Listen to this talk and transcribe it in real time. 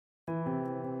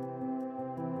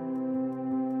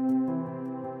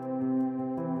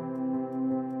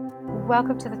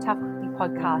Welcome to the Tough Cookie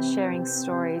Podcast, sharing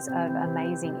stories of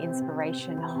amazing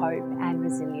inspiration, hope, and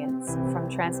resilience from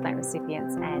transplant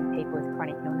recipients and people with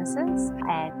chronic illnesses.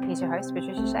 And here's your host,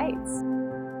 Patricia Shades.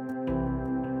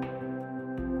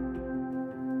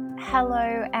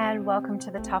 Hello, and welcome to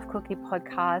the Tough Cookie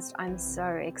Podcast. I'm so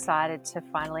excited to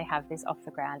finally have this off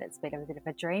the ground. It's been a bit of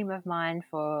a dream of mine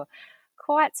for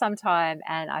quite some time,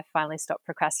 and I finally stopped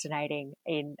procrastinating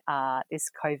in this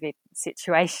COVID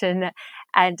situation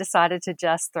and decided to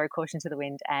just throw caution to the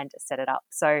wind and set it up.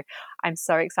 So I'm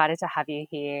so excited to have you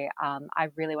here. I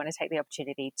really want to take the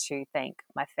opportunity to thank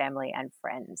my family and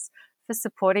friends for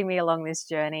supporting me along this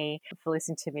journey, for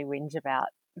listening to me whinge about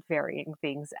varying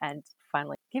things and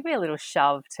finally give me a little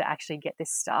shove to actually get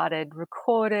this started,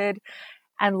 recorded,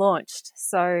 and launched.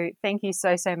 So thank you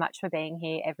so much for being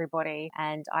here, everybody.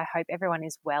 And I hope everyone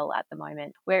is well at the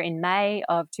moment. We're in May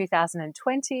of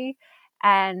 2020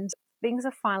 and things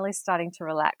are finally starting to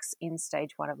relax in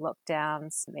stage 1 of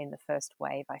lockdowns, in the first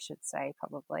wave, I should say,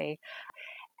 probably.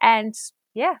 And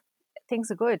yeah,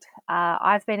 things are good.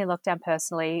 I've been in lockdown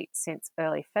personally since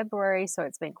early February, so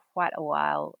it's been quite a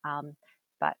while.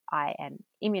 But I am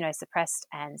immunosuppressed,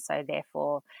 and so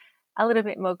therefore a little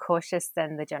bit more cautious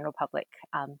than the general public,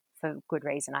 for good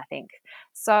reason, I think.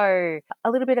 So a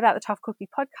little bit about the Tough Cookie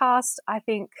Podcast. I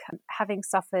think having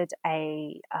suffered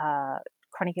a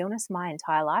chronic illness my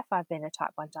entire life, I've been a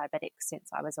type 1 diabetic since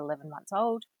I was 11 months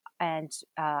old, and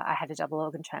I had a double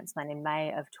organ transplant in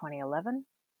May of 2011.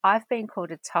 I've been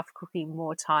called a tough cookie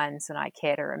more times than I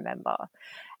care to remember.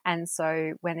 And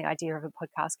so when the idea of a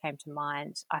podcast came to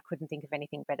mind, I couldn't think of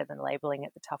anything better than labeling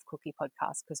it the Tough Cookie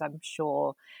Podcast, because I'm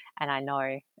sure, and I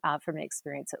know from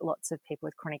experience, that lots of people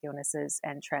with chronic illnesses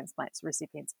and transplant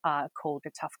recipients are called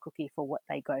a tough cookie for what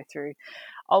they go through.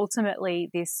 Ultimately,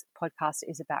 this podcast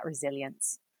is about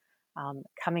resilience,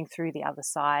 coming through the other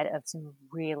side of some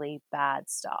really bad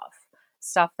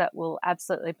stuff that will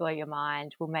absolutely blow your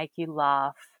mind, will make you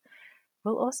laugh,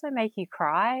 will also make you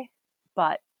cry,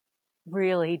 but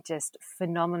really just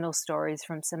phenomenal stories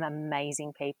from some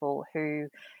amazing people who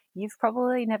you've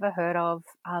probably never heard of,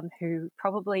 who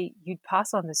probably you'd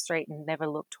pass on the street and never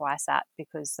look twice at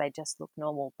because they just look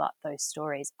normal, but those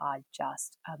stories are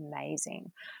just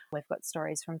amazing. We've got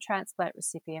stories from transplant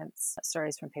recipients,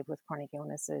 stories from people with chronic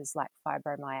illnesses like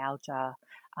fibromyalgia,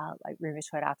 like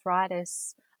rheumatoid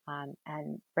arthritis,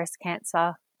 and breast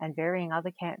cancer and varying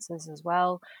other cancers as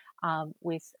well,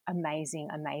 with amazing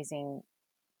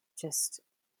just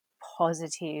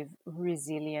positive,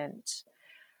 resilient,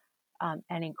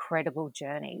 and incredible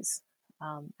journeys.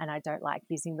 And I don't like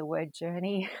using the word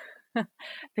journey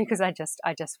because I just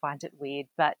find it weird.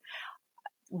 But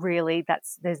really,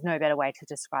 there's no better way to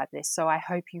describe this. So I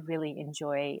hope you really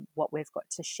enjoy what we've got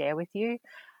to share with you.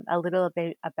 A little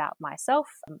bit about myself.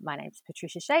 My name's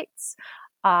Patricia Shates.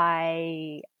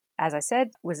 As I said,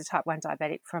 was a type 1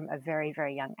 diabetic from a very,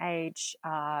 very young age.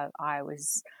 I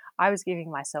was giving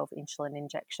myself insulin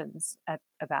injections at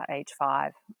about age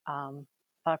 5.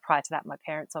 Prior to that, my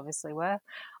parents obviously were.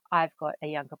 I've got a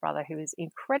younger brother who is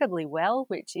incredibly well,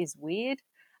 which is weird.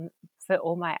 For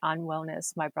all my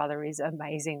unwellness, my brother is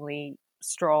amazingly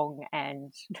strong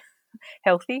and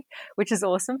healthy, which is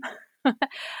awesome.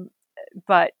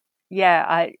 But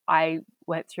yeah, I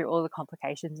went through all the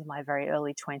complications in my very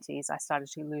early 20s. I started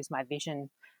to lose my vision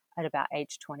at about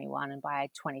age 21, and by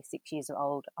 26 years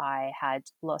old, I had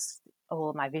lost all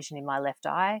of my vision in my left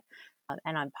eye,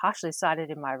 and I'm partially sighted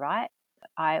in my right.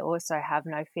 I also have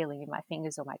no feeling in my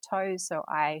fingers or my toes, so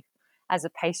as a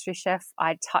pastry chef,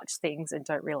 I touch things and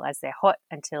don't realize they're hot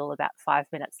until about 5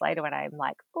 minutes later when I'm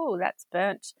like, oh, that's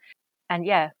burnt. And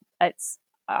yeah,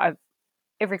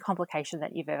 every complication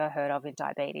that you've ever heard of in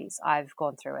diabetes, I've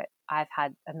gone through it. I've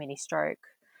had a mini stroke.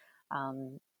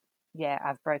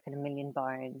 I've broken 1 million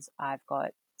bones. I've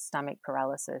got stomach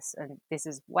paralysis. And this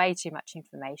is way too much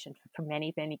information for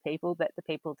many, many people, but the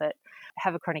people that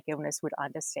have a chronic illness would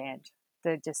understand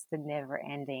the never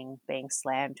ending being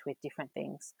slammed with different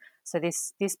things. So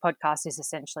this podcast is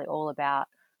essentially all about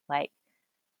like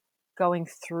going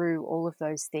through all of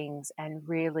those things and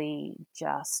really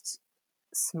just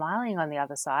smiling on the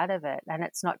other side of it. And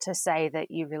it's not to say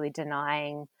that you're really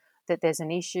denying that there's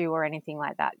an issue or anything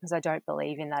like that, because I don't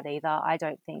believe in that either. I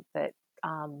don't think that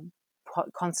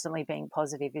constantly being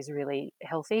positive is really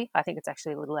healthy. I think it's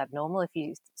actually a little abnormal if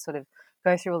you sort of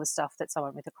go through all the stuff that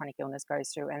someone with a chronic illness goes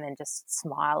through and then just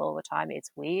smile all the time. It's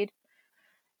weird.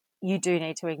 You do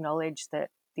need to acknowledge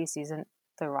that this isn't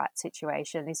the right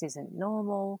situation. This isn't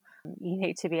normal. You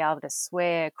need to be able to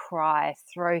swear, cry,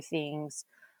 throw things,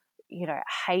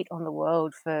 hate on the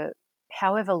world for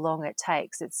however long it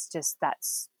takes. It's just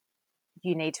that's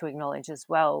you need to acknowledge as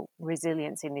well,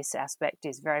 resilience in this aspect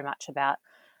is very much about,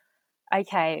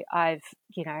 okay, I've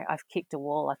kicked a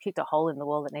wall, I've kicked a hole in the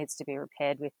wall that needs to be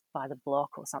repaired by the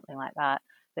block or something like that.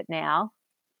 But now,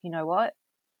 you know what?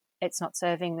 It's not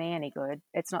serving me any good.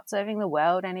 It's not serving the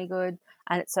world any good.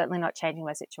 And it's certainly not changing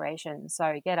my situation.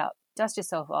 So get up, dust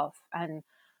yourself off and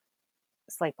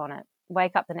sleep on it.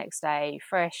 Wake up the next day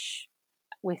fresh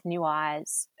with new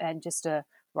eyes and just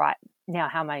right, now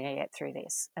how am I going to get through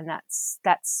this? And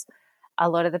that's a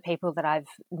lot of the people that I've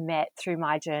met through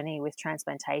my journey with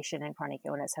transplantation and chronic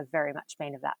illness have very much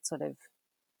been of that sort of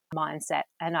mindset,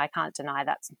 and I can't deny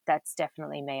that's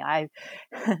definitely me.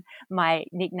 My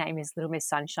nickname is Little Miss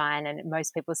Sunshine, and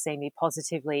most people see me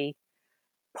positive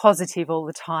all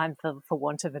the time, for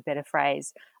want of a better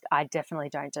phrase. I definitely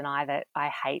don't deny that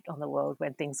I hate on the world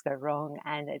when things go wrong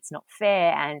and it's not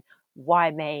fair and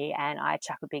why me, and I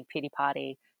chuck a big pity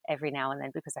party every now and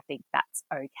then because I think that's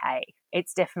okay.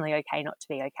 It's definitely okay not to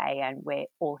be okay, and we're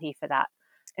all here for that.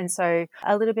 And so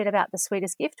a little bit about The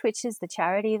Sweetest Gift, which is the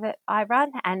charity that I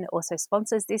run and also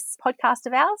sponsors this podcast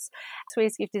of ours.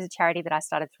 Sweetest Gift is a charity that I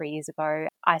started 3 years ago.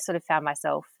 I sort of found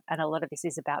myself, and a lot of this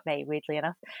is about me, weirdly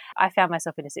enough, I found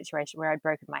myself in a situation where I'd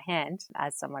broken my hand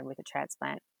as someone with a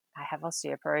transplant. I have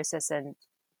osteoporosis, and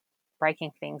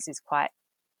breaking things is quite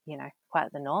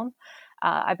the norm.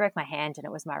 I broke my hand, and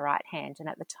it was my right hand. And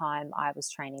at the time I was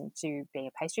training to be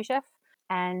a pastry chef,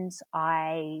 and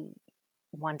I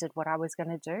wondered what I was going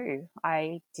to do.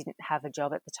 I didn't have a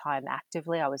job at the time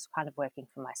actively. I was kind of working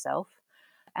for myself.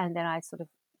 And then I sort of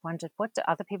wondered, what do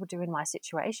other people do in my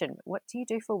situation? What do you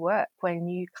do for work when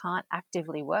you can't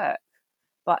actively work,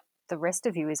 but the rest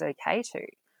of you is okay too?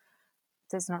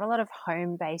 There's not a lot of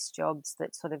home-based jobs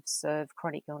that sort of serve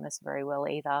chronic illness very well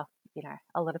either.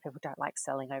 A lot of people don't like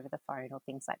selling over the phone or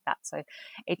things like that. So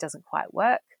it doesn't quite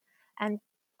work. And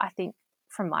I think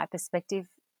from my perspective,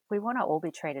 we want to all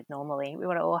be treated normally. We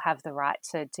want to all have the right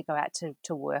to go out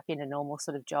to work in a normal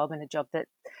sort of job, and a job that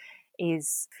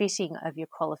is fitting of your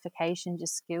qualifications, your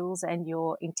skills and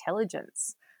your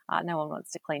intelligence. No one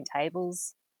wants to clean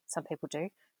tables. Some people do,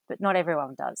 but not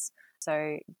everyone does.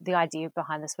 So the idea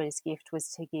behind The Sweetest Gift was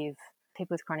to give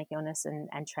people with chronic illness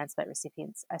and transplant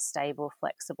recipients a stable,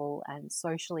 flexible and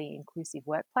socially inclusive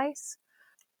workplace.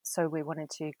 So we wanted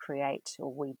to create,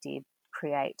 or we did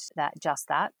create that.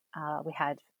 We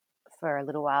had for a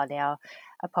little while now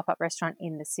a pop-up restaurant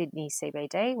in the Sydney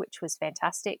CBD, which was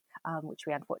fantastic, which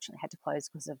we unfortunately had to close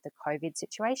because of the COVID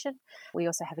situation. We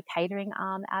also have a catering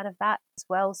arm out of that as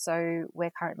well. So we're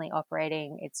currently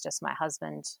operating, it's just my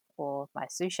husband, or my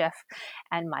sous chef,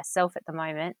 and myself at the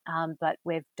moment, but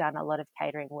we've done a lot of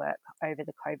catering work over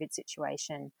the COVID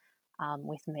situation,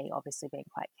 with me obviously being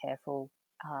quite careful,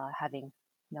 having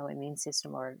no immune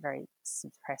system or a very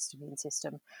suppressed immune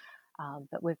system.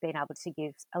 But we've been able to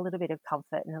give a little bit of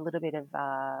comfort and a little bit of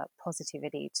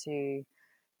positivity to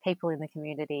people in the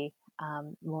community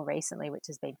more recently, which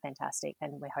has been fantastic.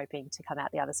 And we're hoping to come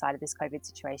out the other side of this COVID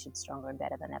situation stronger and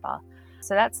better than ever.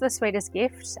 So that's The Sweetest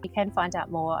Gift. You can find out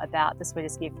more about The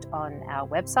Sweetest Gift on our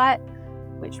website,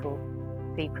 which will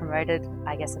be promoted,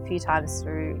 I guess, a few times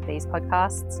through these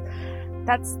podcasts.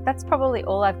 That's probably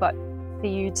all I've got for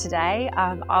you today.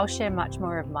 I'll share much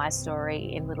more of my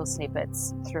story in little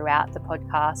snippets throughout the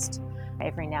podcast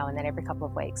every now and then, every couple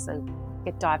of weeks. So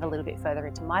dive a little bit further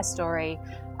into my story,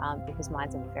 because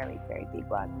mine's a very, very big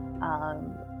one.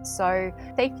 So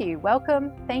thank you.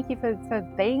 Welcome. Thank you for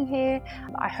being here.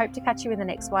 I hope to catch you in the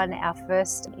next one. Our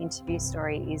first interview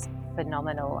story is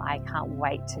phenomenal. I can't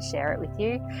wait to share it with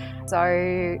you.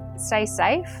 So stay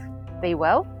safe, be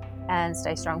well, and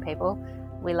stay strong, people.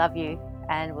 We love you,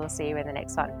 and we'll see you in the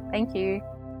next one. Thank you.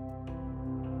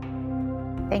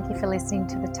 Thank you for listening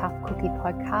to the Tough Cookie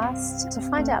podcast. To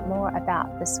find out more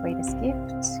about The Sweetest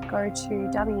Gift, go to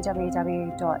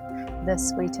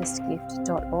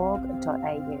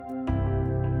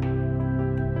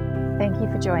www.thesweetestgift.org.au. Thank you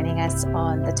for joining us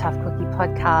on the Tough Cookie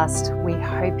podcast. We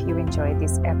hope you enjoyed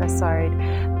this episode.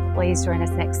 Please join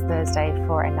us next Thursday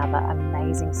for another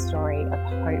amazing story of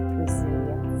hope,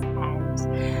 resilience, and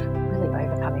really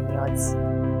overcoming the odds.